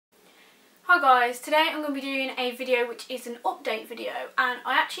Hi guys, today I'm going to be doing a video which is an update video, and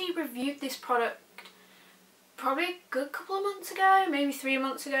I actually reviewed this product probably a good couple of months ago, maybe 3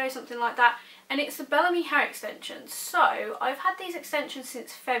 months ago, something like that, and it's the Bellami hair extensions. So I've had these extensions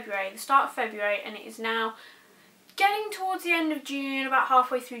since February, the start of February, and it is now getting towards the end of June, about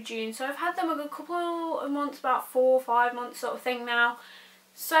halfway through June, so I've had them a good couple of months, about 4 or 5 months sort of thing now.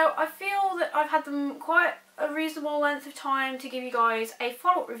 So I feel that I've had them quite a reasonable length of time to give you guys a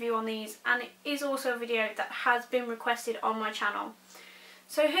follow-up review on these, and it is also a video that has been requested on my channel.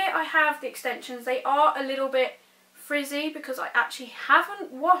 So here I have the extensions. They are a little bit frizzy because I actually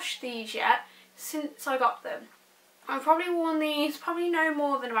haven't washed these yet since I got them. I've probably worn these probably no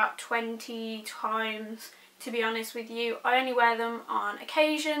more than about 20 times, to be honest with you. I only wear them on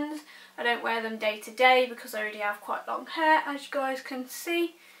occasions. I don't wear them day to day because I already have quite long hair, as you guys can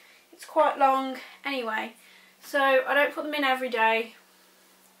see. It's quite long anyway. So I don't put them in every day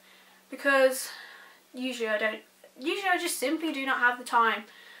because usually I just simply do not have the time.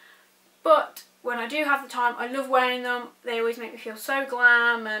 But when I do have the time, I love wearing them. They always make me feel so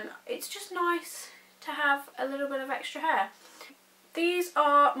glam, and it's just nice to have a little bit of extra hair. These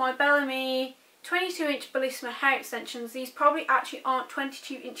are my Bellami 22-inch Bellissima hair extensions. These probably actually aren't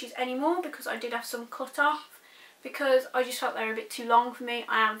 22 inches anymore because I did have some cut off because I just felt they were a bit too long for me.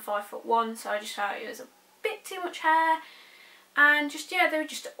 I am 5'1", so I just felt it was a bit too much hair, and just, yeah, they were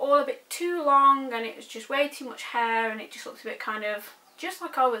just all a bit too long, and it was just way too much hair, and it just looked a bit kind of just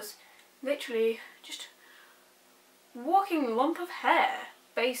like I was literally just walking lump of hair,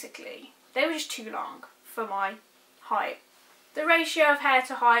 basically. They were just too long for my height. The ratio of hair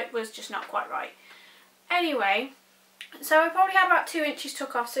to height was just not quite right. Anyway, so I probably had about 2 inches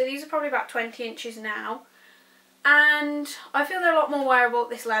took off, so these are probably about 20 inches now, and I feel they're a lot more wearable at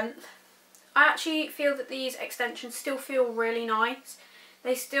this length. I actually feel that these extensions still feel really nice.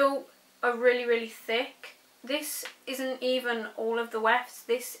 They still are really, really thick. This isn't even all of the wefts.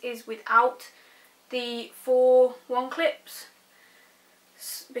 This is without the 4 1 clips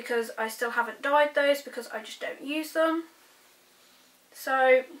because I still haven't dyed those because I just don't use them.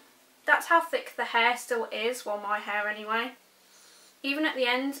 So that's how thick the hair still is, well, my hair anyway. Even at the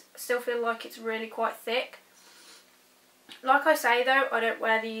end, I still feel like it's really quite thick. Like I say though, I don't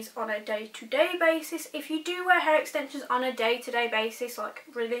wear these on a day-to-day basis. If you do wear hair extensions on a day-to-day basis, like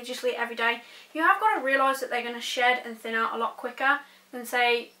religiously every day, you have got to realise that they're going to shed and thin out a lot quicker than,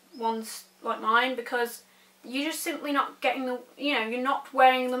 say, ones like mine, because you're just simply not getting the, you know, you're not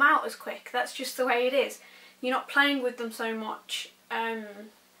wearing them out as quick. That's just the way it is. You're not playing with them so much.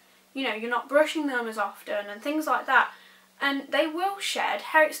 You know, you're not brushing them as often and things like that. And they will shed.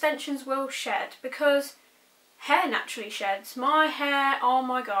 Hair extensions will shed because hair naturally sheds. My hair, oh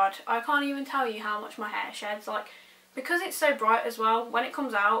my god, I can't even tell you how much my hair sheds. Like, because it's so bright as well, when it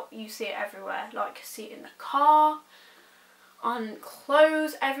comes out you see it everywhere. Like, see it in the car, on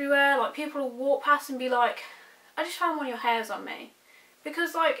clothes, everywhere. Like, people will walk past and be like, I just found one of your hairs on me.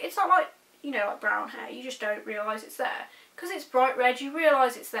 Because, like, it's not like, you know, like brown hair, you just don't realise it's there. Because it's bright red, you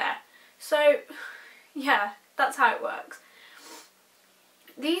realise it's there. So yeah, that's how it works.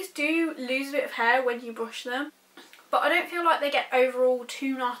 These do lose a bit of hair when you brush them, but I don't feel like they get overall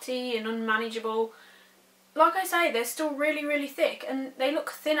too knotty and unmanageable. Like I say, they're still really, really thick, and they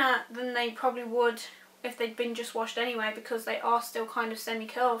look thinner than they probably would if they'd been just washed anyway, because they are still kind of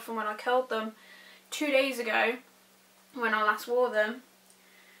semi-curled from when I curled them 2 days ago when I last wore them.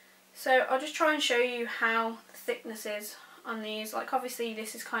 So I'll just try and show you how the thickness is on these. Like, obviously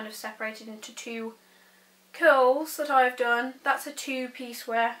this is kind of separated into 2 curls that I've done. That's a 2-piece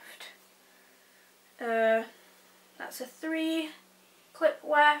weft. That's a 3-clip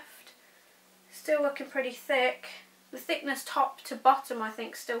weft. Still looking pretty thick. The thickness top to bottom, I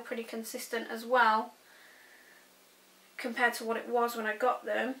think, still pretty consistent as well compared to what it was when I got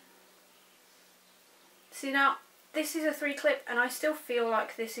them. See, now this is a 3-clip, and I still feel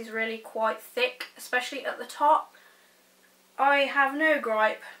like this is really quite thick, especially at the top. I have no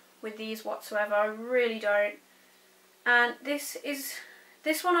gripe with these whatsoever, I really don't. And this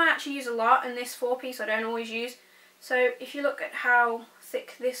one I actually use a lot, and this 4-piece I don't always use. So if you look at how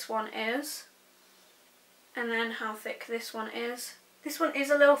thick this one is, and then how thick this one is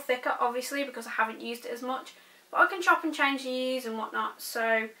a little thicker, obviously, because I haven't used it as much. But I can chop and change these and whatnot,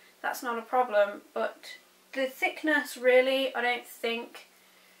 so that's not a problem. But the thickness, really, I don't think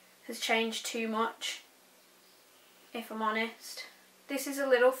has changed too much, if I'm honest. This is a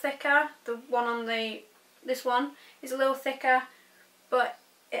little thicker. This one is a little thicker, but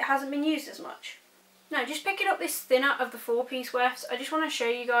it hasn't been used as much. Now, just picking up this thinner of the 4-piece wefts, I just want to show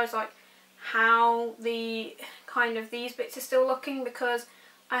you guys like how the kind of these bits are still looking, because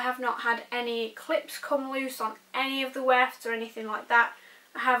I have not had any clips come loose on any of the wefts or anything like that.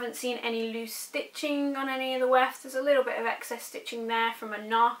 I haven't seen any loose stitching on any of the wefts. There's a little bit of excess stitching there from a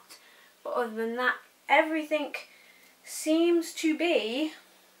knot, but other than that, everything seems to be,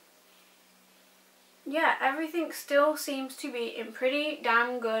 yeah, everything still seems to be in pretty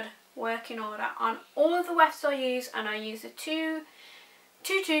damn good working order on all of the wefts I use. And I use the two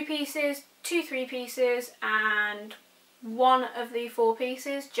 2-pieces, 2 3-pieces and one of the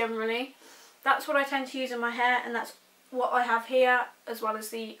 4-pieces generally. That's what I tend to use in my hair, and that's what I have here, as well as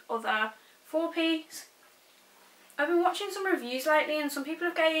the other 4-piece. I've been watching some reviews lately, and some people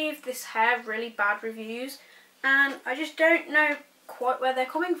have gave this hair really bad reviews, and I just don't know quite where they're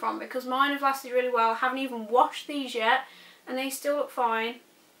coming from, because mine have lasted really well. I haven't even washed these yet and they still look fine.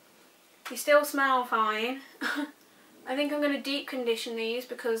 They still smell fine. I think I'm going to deep condition these,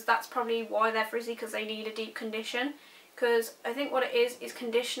 because that's probably why they're frizzy, because they need a deep condition. Because I think what it is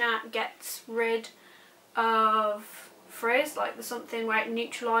conditioner gets rid of frizz, like there's something where it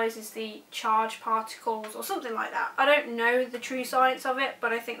neutralises the charged particles or something like that. I don't know the true science of it,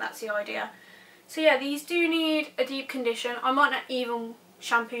 but I think that's the idea. So yeah, these do need a deep condition. I might not even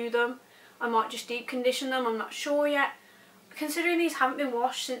shampoo them. I might just deep condition them, I'm not sure yet. Considering these haven't been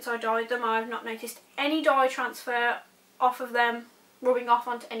washed since I dyed them, I've not noticed any dye transfer off of them rubbing off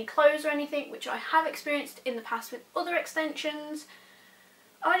onto any clothes or anything, which I have experienced in the past with other extensions.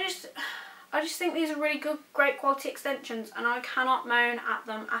 I just think these are really good, great quality extensions, and I cannot moan at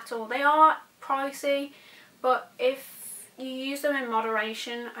them at all. They are pricey, but if you use them in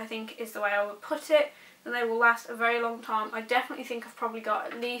moderation, I think is the way I would put it, then they will last a very long time. I definitely think I've probably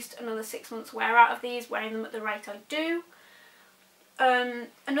got at least another 6 months wear out of these, wearing them at the rate I do.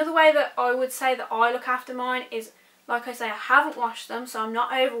 Another way that I would say that I look after mine is, like I say, I haven't washed them, so I'm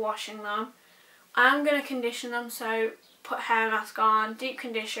not overwashing them. I'm going to condition them, so put hair mask on, deep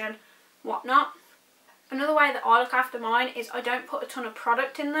condition, whatnot. Another way that I look after mine is I don't put a ton of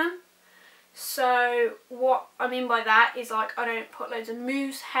product in them. So what I mean by that is, like, I don't put loads of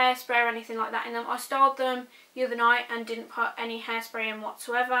mousse, hairspray or anything like that in them. I styled them the other night and didn't put any hairspray in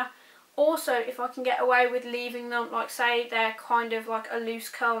whatsoever. Also, if I can get away with leaving them, like say they're kind of like a loose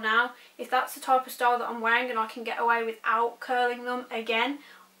curl now, if that's the type of style that I'm wearing and I can get away without curling them again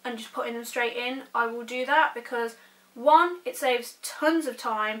and just putting them straight in, I will do that, because 1, it saves tons of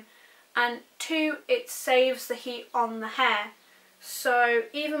time, and 2, it saves the heat on the hair. So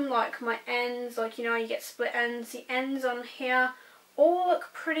even like my ends, like, you know, you get split ends, the ends on here all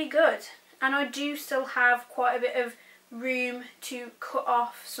look pretty good, and I do still have quite a bit of room to cut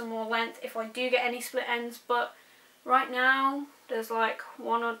off some more length if I do get any split ends, but right now there's like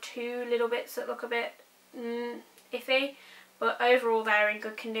 1 or 2 little bits that look a bit iffy, but overall they're in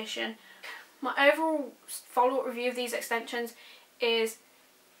good condition. My overall follow-up review of these extensions is,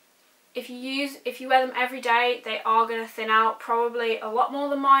 if you wear them every day, they are going to thin out, probably a lot more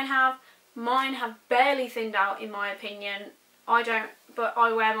than mine have. Mine have barely thinned out in my opinion. I don't, but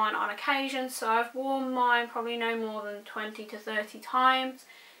I wear mine on occasion, so I've worn mine probably no more than 20 to 30 times.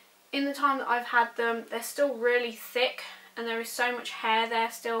 In the time that I've had them, they're still really thick and there is so much hair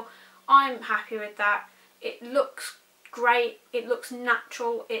there still. I'm happy with that. It looks great, it looks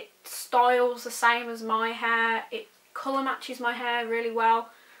natural, it styles the same as my hair, it colour matches my hair really well,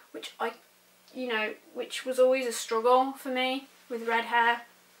 which which was always a struggle for me with red hair.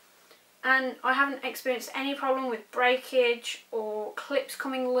 And I haven't experienced any problem with breakage or clips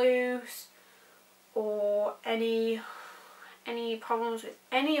coming loose or any problems with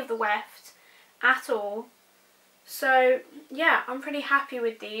any of the wefts at all. So yeah, I'm pretty happy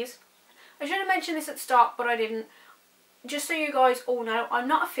with these. I should have mentioned this at the start, but I didn't. Just so you guys all know, I'm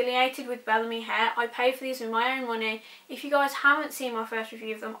not affiliated with Bellami Hair. I pay for these with my own money. If you guys haven't seen my first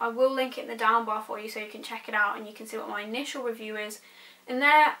review of them, I will link it in the down bar for you so you can check it out and you can see what my initial review is. And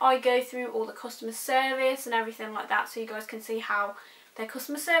there I go through all the customer service and everything like that, so you guys can see how their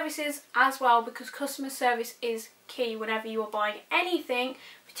customer service is as well, because customer service is key whenever you are buying anything,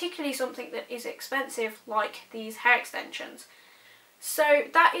 particularly something that is expensive like these hair extensions. So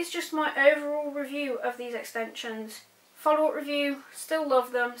that is just my overall review of these extensions. Follow-up review, still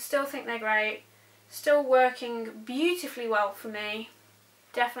love them, still think they're great, still working beautifully well for me.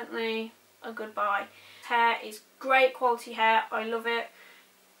 Definitely a good buy. Hair is great quality hair, I love it.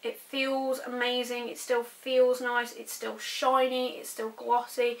 It feels amazing, it still feels nice, it's still shiny, it's still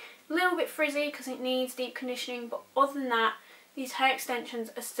glossy, a little bit frizzy because it needs deep conditioning, but other than that, these hair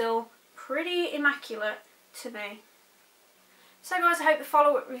extensions are still pretty immaculate to me. So guys, I hope the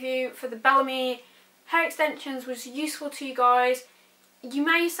follow-up review for the Bellami hair extensions was useful to you guys. You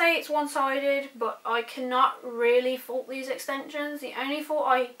may say it's one-sided, but I cannot really fault these extensions. The only fault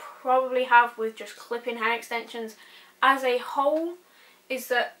I probably have with just clipping hair extensions as a whole is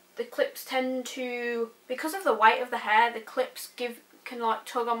that the clips tend to, because of the weight of the hair, the clips can like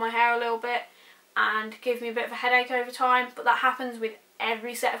tug on my hair a little bit and give me a bit of a headache over time. But that happens with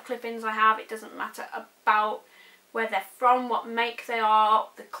every set of clip-ins I have. It doesn't matter about where they're from, what make they are,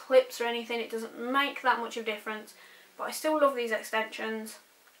 the clips or anything. It doesn't make that much of a difference. But I still love these extensions,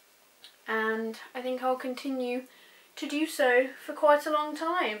 and I think I'll continue to do so for quite a long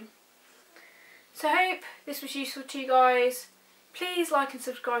time. So I hope this was useful to you guys. Please like and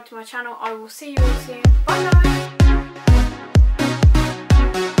subscribe to my channel. I will see you all soon. Bye guys!